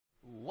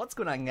What's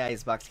going on,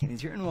 guys? Box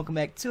Candies here, and welcome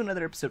back to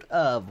another episode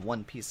of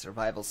One Piece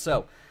Survival.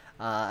 So,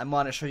 I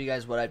want to show you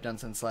guys what I've done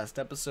since last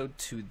episode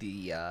to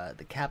the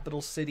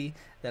capital city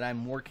that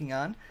I'm working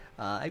on.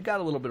 I've got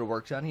a little bit of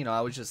work done. You know,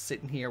 I was just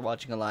sitting here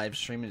watching a live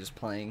stream and just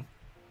playing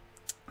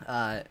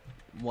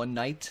one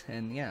night,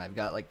 and yeah, I've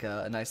got like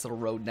a nice little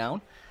road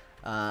down.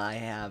 I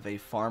have a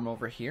farm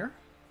over here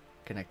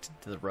connected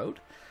to the road.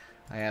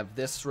 I have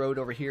this road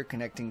over here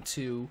connecting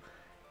to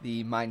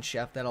the mine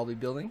shaft that I'll be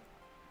building.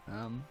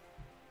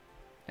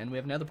 And we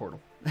have another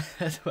portal.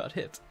 That's about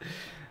it.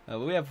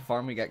 But we have a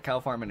farm. We got cow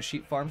farm and a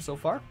sheep farm so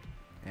far.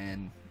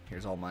 And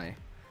here's all my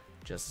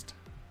just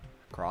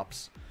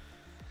crops.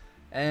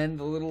 And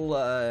the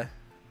little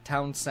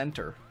town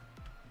center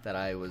that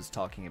I was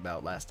talking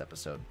about last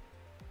episode.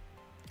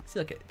 See,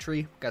 look at a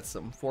tree. Got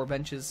some 4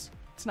 benches.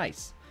 It's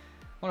nice.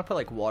 I want to put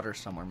like water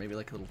somewhere. Maybe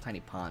like a little tiny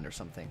pond or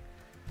something.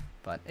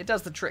 But it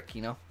does the trick,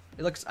 you know.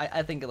 It looks.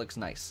 I think it looks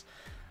nice.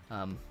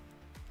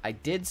 I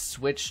did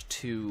switch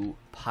to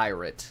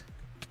pirate,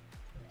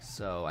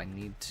 so I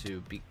need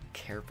to be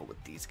careful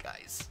with these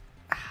guys.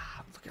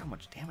 Look at how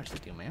much damage they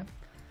do, man.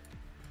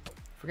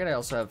 Forget I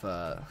also have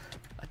a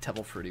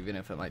devil fruit, even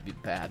if it might be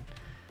bad.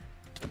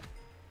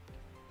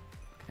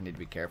 I need to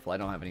be careful. I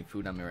don't have any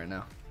food on me right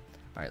now.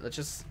 All right,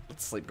 let's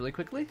sleep really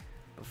quickly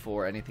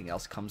before anything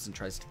else comes and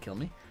tries to kill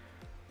me.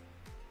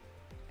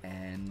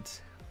 And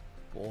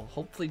we'll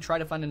hopefully try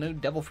to find a new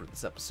devil fruit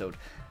this episode.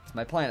 It's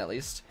my plan, at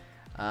least.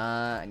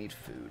 I need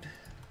food.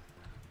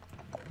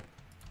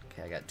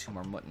 Okay, I got 2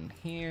 more mutton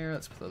here.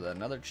 Let's throw that in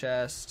another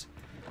chest.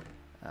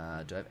 Do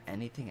I have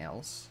anything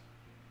else?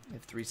 I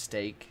have 3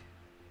 steak.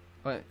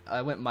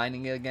 I went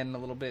mining again a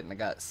little bit, and I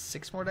got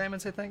 6 more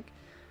diamonds, I think.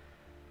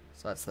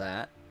 So that's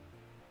that.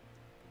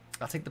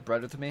 I'll take the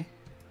bread with me.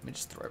 Let me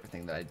just throw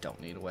everything that I don't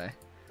need away.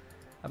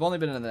 I've only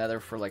been in the nether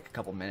for like a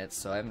couple minutes,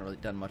 so I haven't really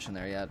done much in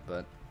there yet,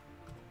 but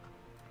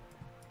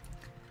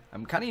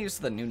I'm kind of used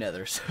to the new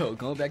nether, so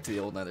going back to the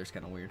old nether is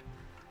kind of weird.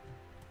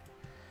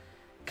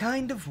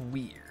 Kind of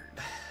weird.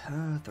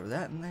 Throw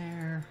that in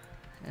there.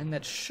 And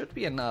that should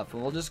be enough.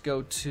 And we'll just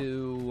go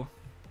to...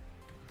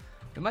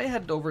 We might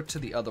head over to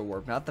the other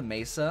warp. Not the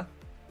mesa.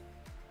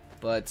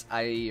 But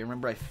I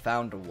remember I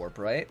found a warp,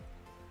 right?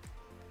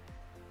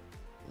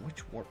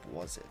 Which warp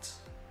was it?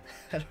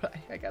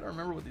 I gotta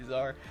remember what these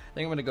are. I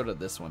think I'm gonna go to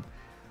this one.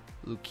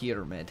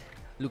 Lukiermed.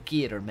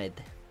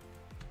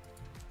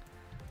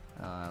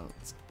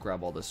 Let's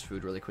grab all this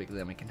food really quickly,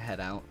 then we can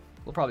head out.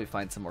 We'll probably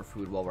find some more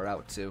food while we're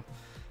out, too.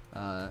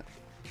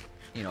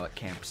 You know, at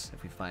camps,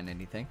 if we find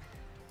anything.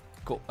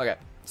 Cool. Okay,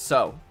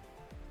 so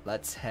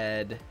let's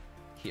head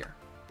here.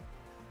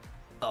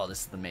 Oh,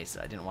 this is the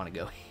mesa. I didn't want to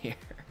go here.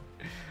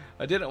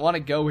 I didn't want to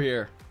go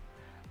here.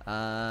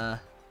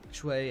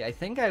 Which way? I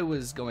think I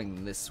was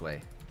going this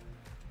way,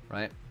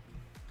 right?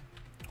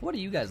 What are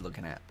you guys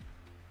looking at?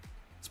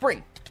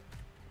 Spring.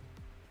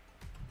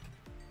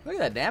 Look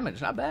at that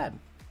damage. Not bad.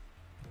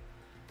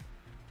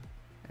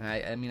 And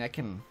I mean, I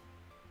can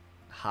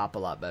hop a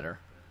lot better.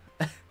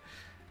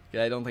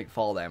 Yeah, I don't take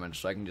fall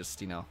damage, so I can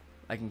just, you know,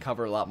 I can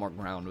cover a lot more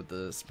ground with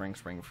the spring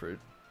fruit.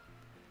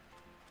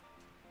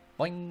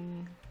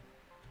 Boing!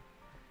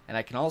 And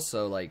I can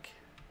also, like,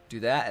 do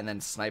that and then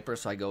sniper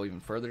so I go even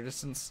further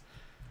distance.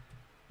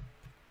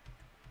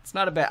 It's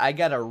not a bad... I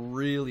gotta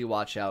really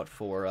watch out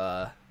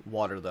for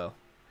water, though.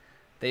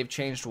 They've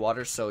changed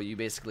water, so you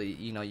basically,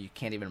 you know, you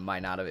can't even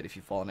mine out of it if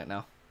you fall in it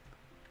now.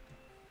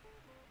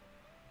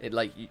 It,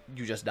 like, you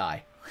just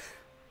die.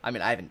 I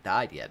mean, I haven't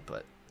died yet,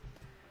 but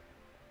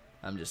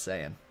I'm just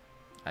saying.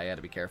 I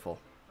gotta be careful.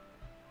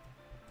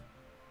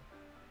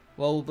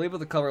 Well, we'll be able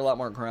to cover a lot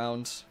more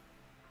ground.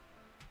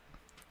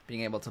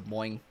 Being able to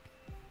boing.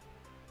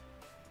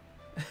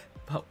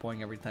 About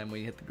boing every time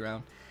we hit the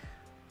ground.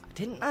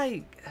 Didn't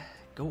I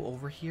go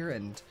over here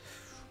and...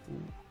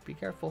 Ooh, be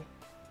careful.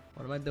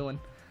 What am I doing?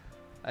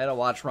 I gotta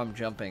watch where I'm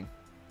jumping.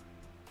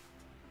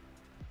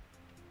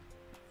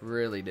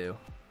 Really do.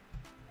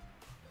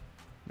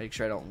 Make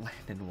sure I don't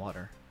land in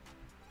water.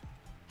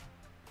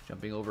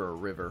 Jumping over a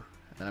river.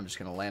 And then I'm just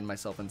gonna land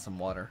myself in some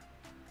water.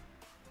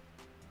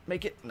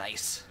 Make it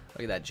nice.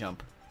 Look at that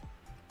jump.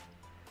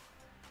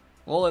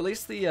 Well, at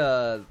least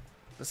the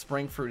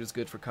spring fruit is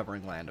good for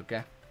covering land,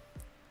 okay?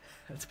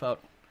 That's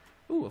about...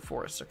 Ooh, a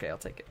forest. Okay, I'll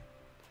take it.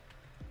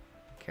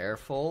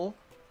 Careful.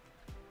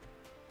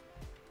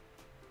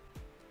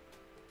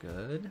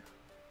 Good.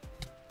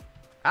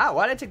 Ah,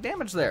 why did I take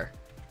damage there?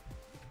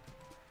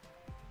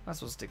 I'm not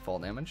supposed to take fall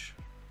damage.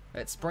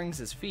 It springs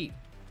his feet.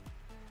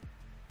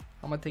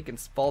 How am I taking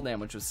fall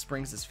damage with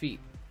springs his feet?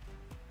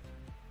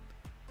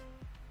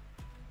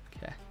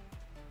 Okay.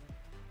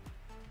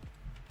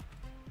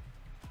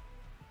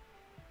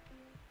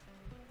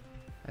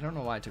 I don't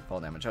know why I took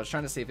fall damage. I was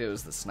trying to see if it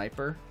was the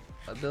sniper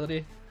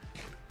ability.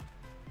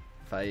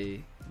 If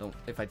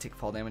I take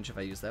fall damage if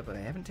I use that, but I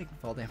haven't taken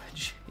fall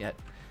damage yet.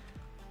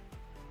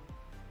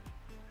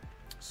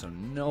 So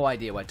no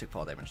idea why I took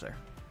fall damage there.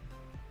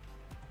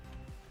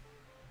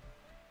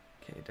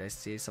 Okay, did I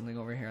see something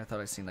over here? I thought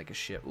I seen like a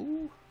ship.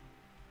 Ooh.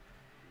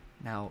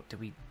 Now, did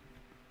we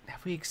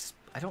Have we...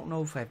 I don't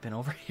know if I've been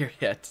over here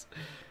yet.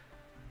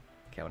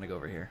 Okay, I want to go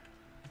over here.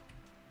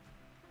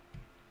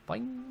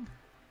 Boing.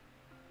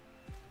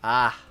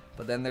 Ah,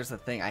 but then there's the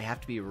thing. I have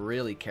to be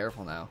really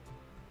careful now.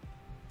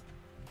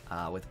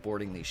 With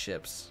boarding these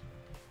ships.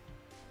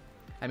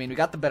 I mean, we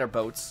got the better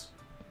boats.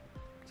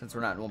 Since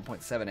we're not in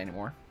 1.7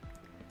 anymore.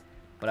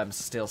 But I'm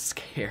still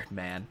scared,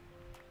 man.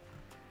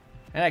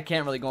 And I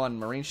can't really go on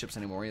marine ships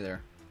anymore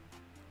either.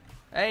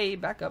 Hey,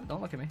 back up.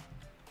 Don't look at me.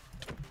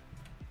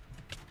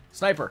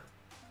 Sniper.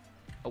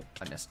 Oh,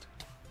 I missed.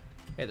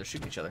 Hey, they're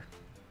shooting each other.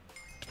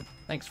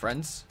 Thanks,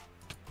 friends.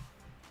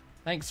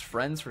 Thanks,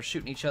 friends, for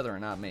shooting each other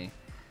and not me.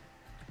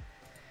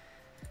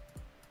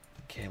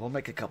 Okay, we'll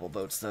make a couple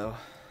boats, though.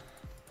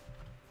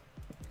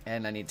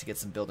 And I need to get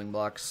some building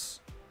blocks.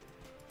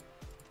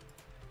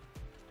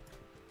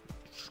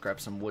 Just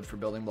grab some wood for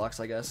building blocks,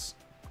 I guess.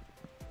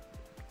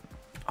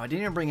 Oh, I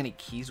didn't even bring any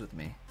keys with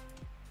me.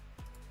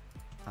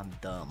 I'm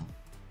dumb.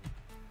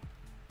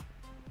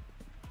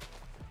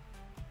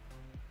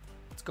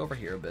 Let's go over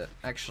here a bit.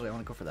 Actually, I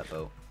want to go for that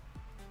boat.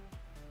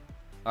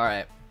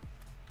 Alright.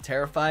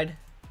 Terrified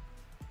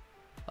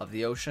of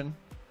the ocean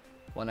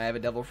when I have a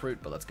devil fruit,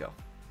 but let's go.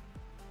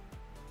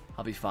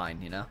 I'll be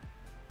fine, you know?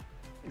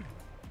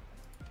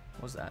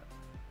 What was that?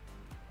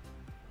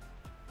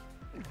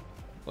 What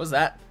was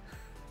that?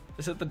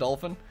 Is it the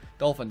dolphin?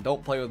 Dolphin,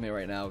 don't play with me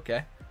right now,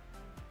 okay?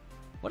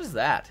 What is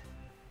that?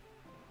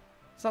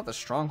 It's not the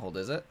stronghold,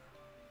 is it?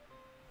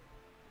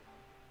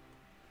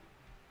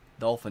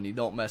 Dolphin, you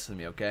don't mess with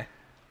me, okay?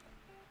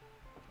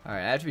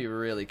 Alright, I have to be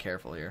really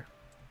careful here.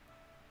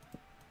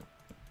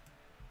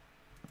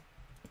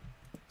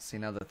 See,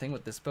 now the thing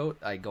with this boat,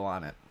 I go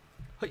on it.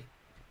 Hey,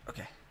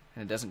 okay,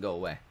 and it doesn't go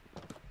away.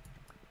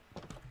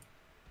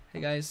 Hey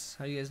guys,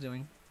 how you guys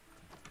doing?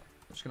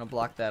 I'm just gonna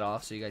block that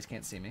off so you guys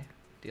can't see me.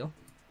 Deal?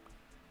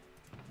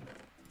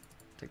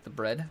 Take the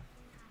bread.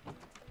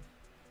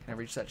 Can I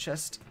reach that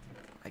chest?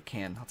 I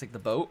can. I'll take the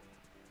boat.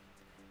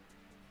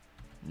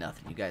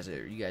 Nothing. You guys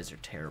are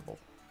terrible.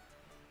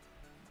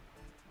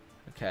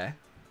 Okay.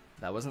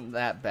 That wasn't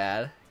that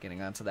bad,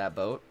 getting onto that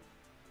boat.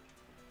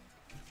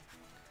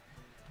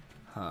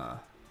 Huh.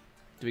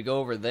 Do we go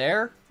over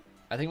there?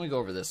 I think we go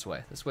over this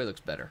way. This way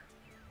looks better.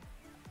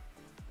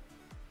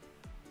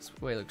 This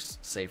way looks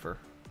safer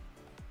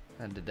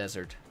than the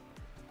desert.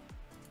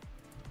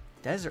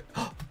 Desert?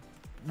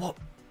 What?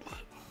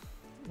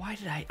 Why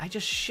did I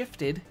just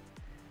shifted?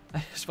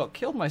 I just about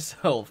killed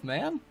myself,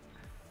 man.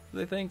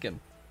 What are they thinking?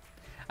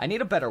 I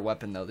need a better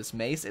weapon though. This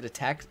mace, it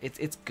attacks.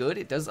 It's good.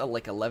 It does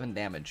like 11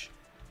 damage,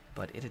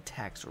 but it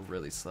attacks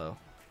really slow.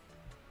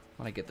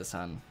 I want to get this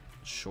on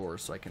shore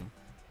so I can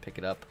pick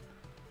it up,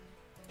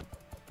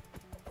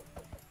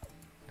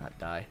 not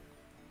die.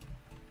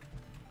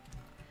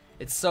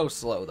 It's so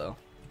slow though.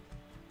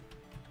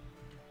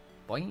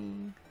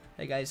 Boing.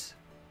 Hey guys.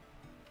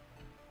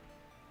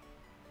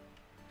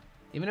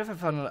 Even if I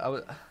found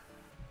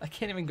I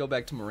can't even go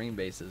back to marine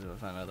bases if I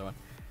find another one,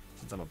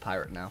 since I'm a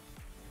pirate now.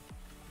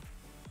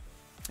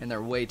 And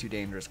they're way too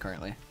dangerous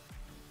currently.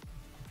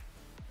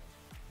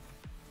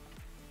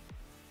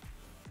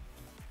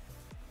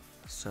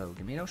 So,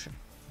 give me an ocean.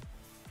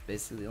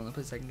 Basically the only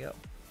place I can go.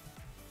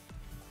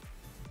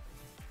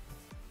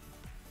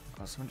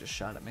 Oh, someone just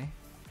shot at me.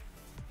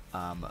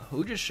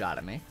 Who just shot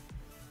at me?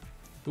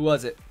 Who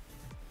was it?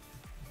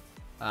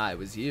 Ah, it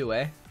was you,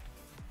 eh?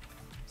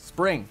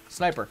 Spring!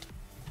 Sniper!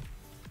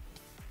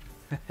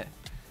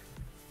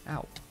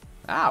 Ow.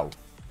 Ow!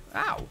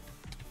 Ow!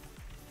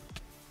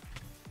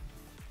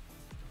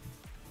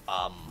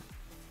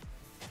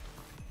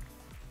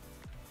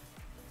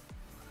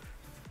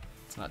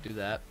 Let's not do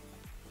that.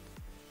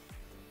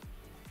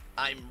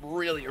 I'm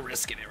really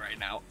risking it right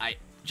now. I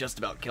just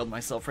about killed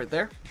myself right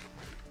there.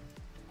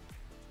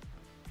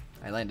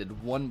 I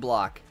landed one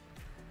block.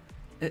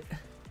 That's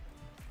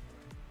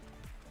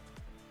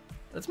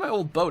my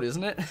old boat,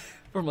 isn't it?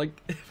 from a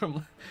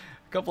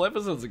couple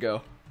episodes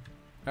ago.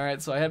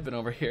 Alright, so I have been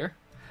over here.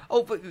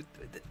 Oh, but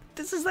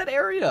this is that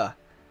area.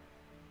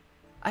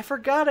 I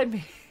forgot, I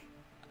mean...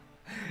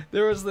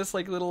 There was this,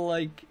 like, little,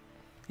 like,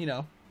 you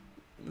know,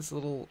 this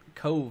little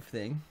cove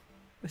thing.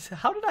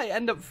 How did I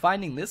end up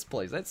finding this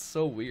place? That's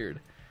so weird.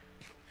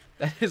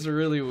 That is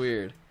really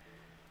weird.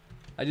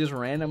 I just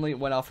randomly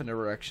went off in a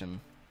direction,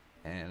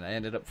 and I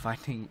ended up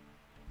finding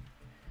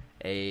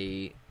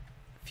a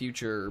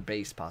future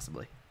base,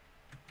 possibly.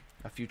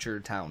 A future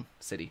town,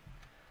 city.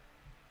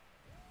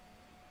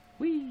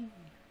 Whee!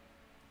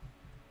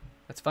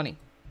 That's funny.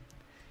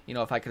 You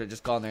know, if I could have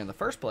just gone there in the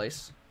first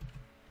place...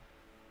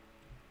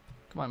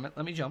 Come on,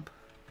 let me jump.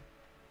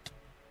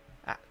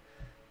 Ah.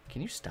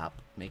 Can you stop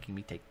making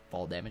me take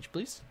fall damage,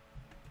 please?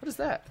 What is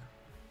that?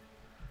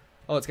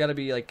 Oh, it's got to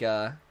be like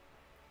a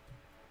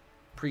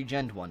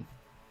pre-gen one.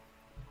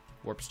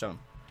 Warp stone.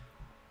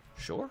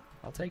 Sure,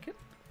 I'll take it.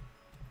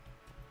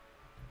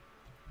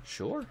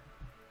 Sure.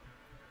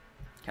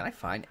 Can I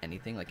find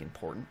anything like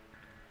important?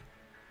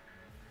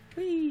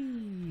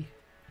 Whee!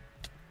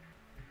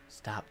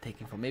 Stop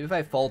taking fall. Maybe if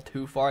I fall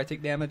too far, I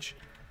take damage.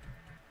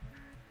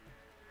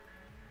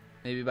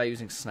 Maybe by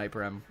using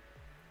sniper, I'm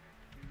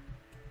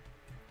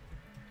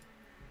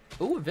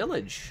Ooh, a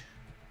village.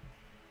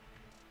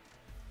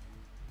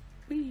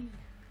 Whee.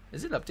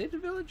 Is it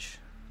updated village?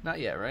 Not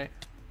yet, right?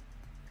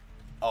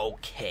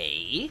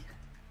 Okay.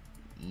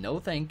 No,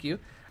 thank you.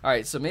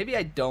 Alright, so maybe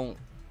I don't...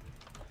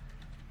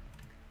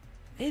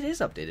 It is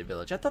updated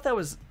village. I thought that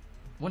was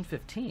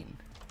 115.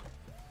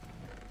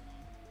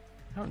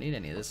 I don't need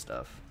any of this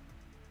stuff.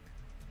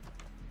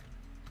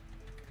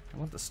 I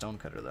want the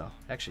stonecutter, though.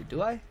 Actually,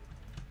 do I?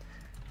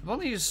 I've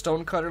only used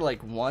stonecutter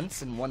like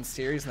once in one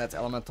series, and that's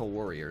Elemental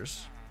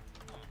Warriors.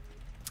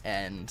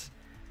 And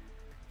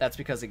that's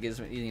because it gives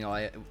me, you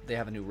know, they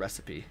have a new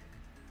recipe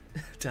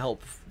to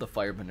help the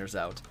firebenders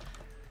out.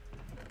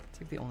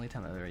 It's like the only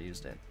time I've ever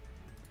used it.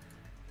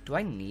 Do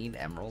I need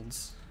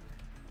emeralds?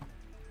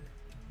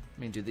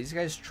 I mean, do these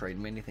guys trade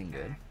me anything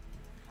good?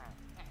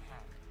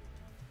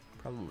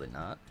 Probably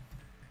not.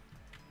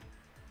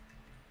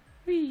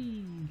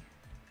 Whee!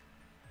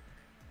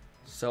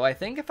 So I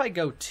think if I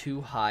go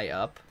too high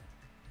up,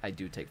 I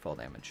do take fall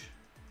damage.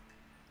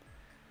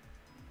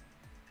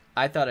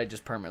 I thought I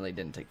just permanently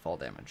didn't take fall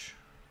damage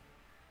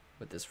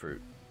with this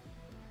fruit.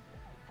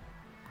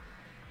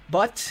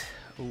 But,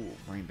 ooh,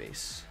 marine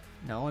base.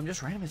 No, I'm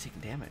just randomly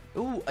taking damage.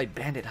 Ooh, a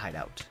bandit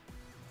hideout.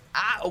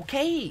 Ah,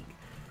 okay!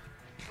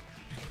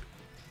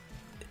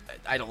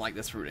 I don't like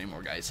this fruit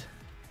anymore, guys.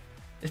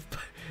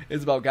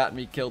 It's about gotten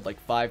me killed like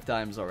 5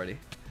 times already.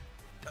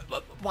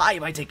 Why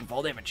am I taking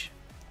fall damage?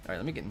 Alright,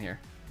 let me get in here.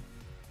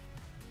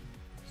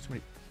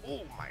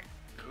 Oh my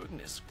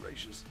goodness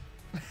gracious.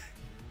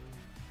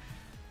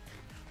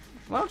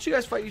 Why don't you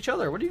guys fight each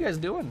other? What are you guys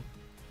doing?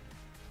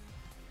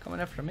 Coming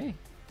after me.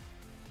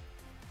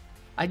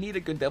 I need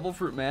a good devil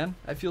fruit, man.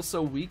 I feel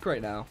so weak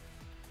right now.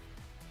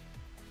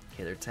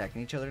 Okay, they're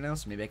attacking each other now,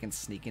 so maybe I can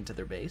sneak into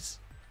their base.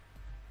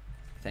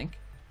 I think.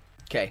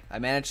 Okay, I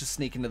managed to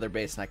sneak into their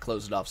base and I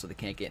closed it off so they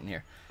can't get in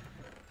here.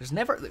 There's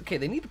never... Okay,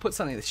 they need to put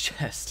something in this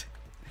chest.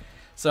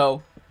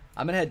 So,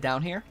 I'm going to head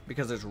down here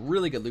because there's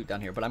really good loot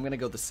down here, but I'm going to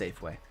go the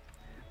safe way.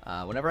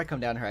 Whenever I come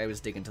down here, I always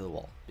dig into the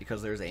wall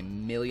because there's a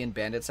million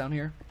bandits down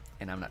here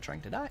and I'm not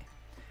trying to die.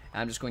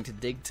 I'm just going to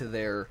dig to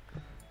their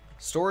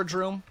storage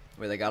room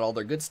where they got all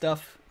their good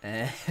stuff,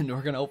 and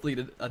we're going to hopefully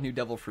eat a new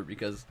devil fruit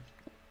because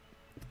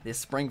this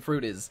spring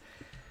fruit is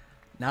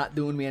not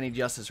doing me any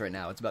justice right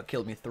now. It's about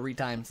killed me 3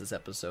 times this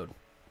episode.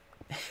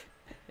 I'm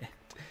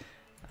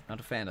not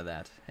a fan of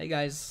that. Hey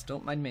guys,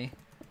 don't mind me.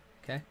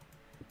 Okay?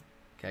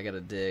 Okay, I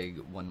gotta dig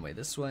one way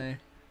this way.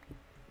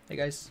 Hey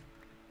guys.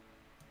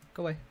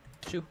 Go away.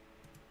 Shoo.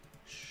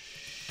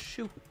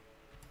 Shoo.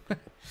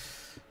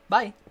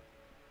 Bye.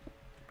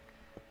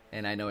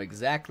 And I know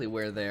exactly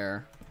where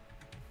their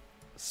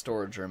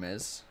storage room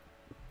is.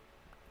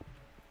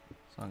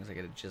 As long as I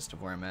get a gist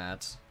of where I'm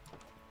at.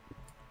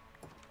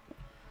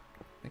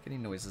 Make any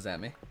noises at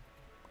me.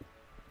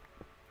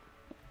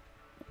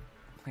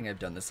 I think I've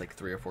done this like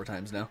 3 or 4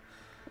 times now.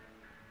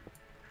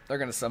 They're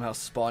gonna somehow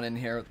spawn in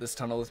here this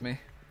tunnel with me.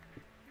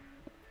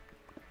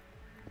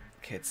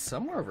 Okay, it's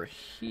somewhere over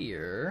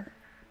here.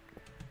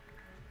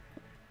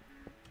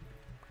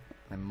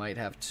 I might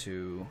have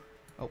to...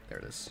 Oh, there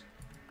it is.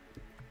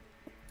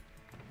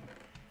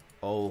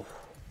 Oh,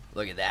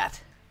 look at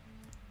that.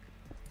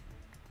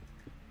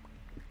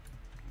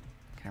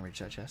 Can I reach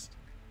that chest?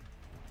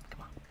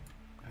 Come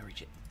on. I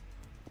reach it.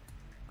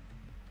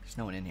 There's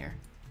no one in here.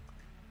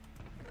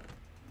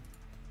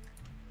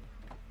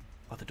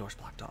 Oh, the door's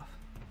blocked off.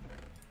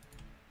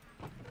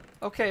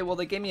 Okay, well,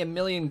 they gave me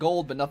 1,000,000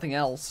 gold, but nothing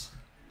else.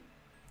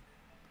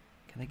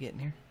 Can I get in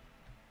here?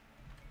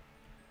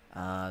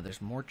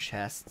 There's more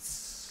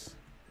chests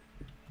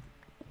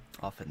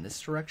off in this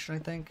direction, I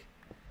think.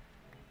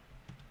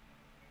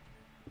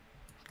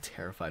 I'm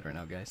terrified right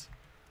now, guys.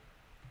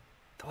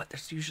 What?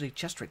 There's usually a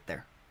chest right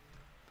there.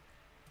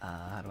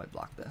 How do I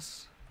block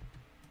this?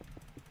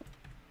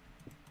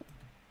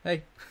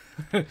 Hey,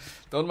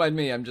 don't mind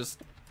me. I'm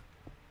just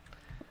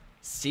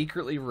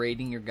secretly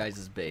raiding your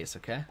guys' base,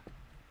 okay?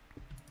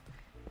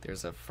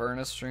 There's a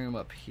furnace room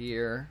up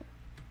here.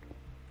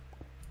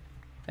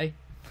 Hey.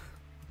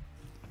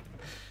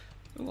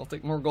 I'll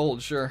take more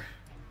gold, sure.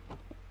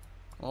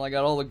 Well, I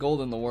got all the gold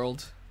in the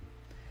world.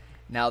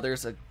 Now,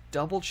 there's a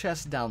double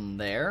chest down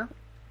there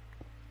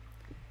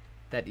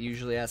that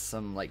usually has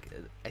some, like,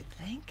 I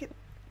think it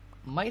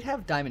might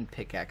have diamond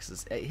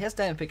pickaxes. It has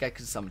diamond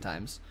pickaxes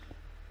sometimes.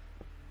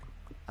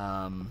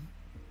 Hey,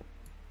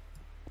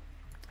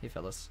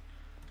 fellas.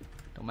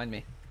 Don't mind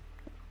me.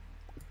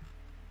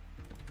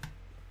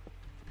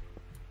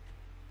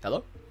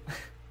 Hello?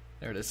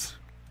 There it is.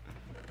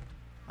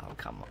 Oh,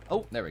 come on.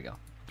 Oh, there we go.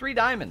 3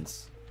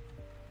 diamonds.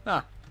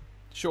 Huh.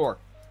 Sure.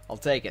 I'll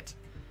take it.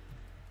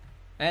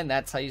 And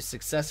that's how you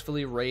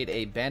successfully raid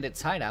a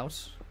bandit's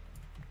hideout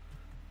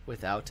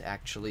without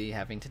actually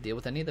having to deal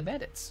with any of the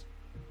bandits.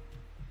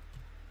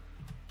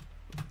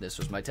 This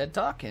was my TED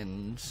Talk,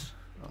 and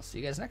I'll see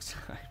you guys next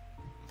time.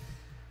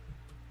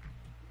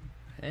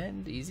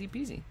 And easy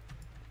peasy.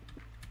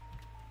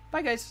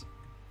 Bye, guys.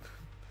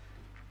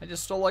 I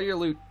just stole all your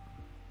loot.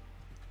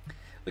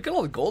 Look at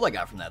all the gold I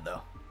got from that,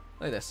 though.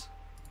 Look at this.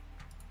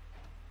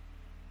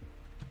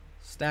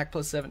 Stack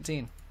plus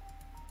 17.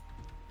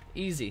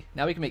 Easy.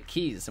 Now we can make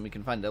keys and we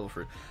can find devil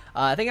fruit.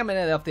 I think I'm going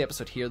to end off the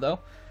episode here, though.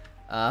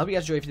 I hope you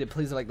guys enjoyed. If you did,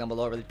 please leave a like down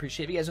below. I really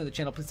appreciate it. If you guys know the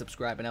channel, please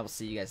subscribe, and I will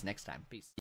see you guys next time. Peace.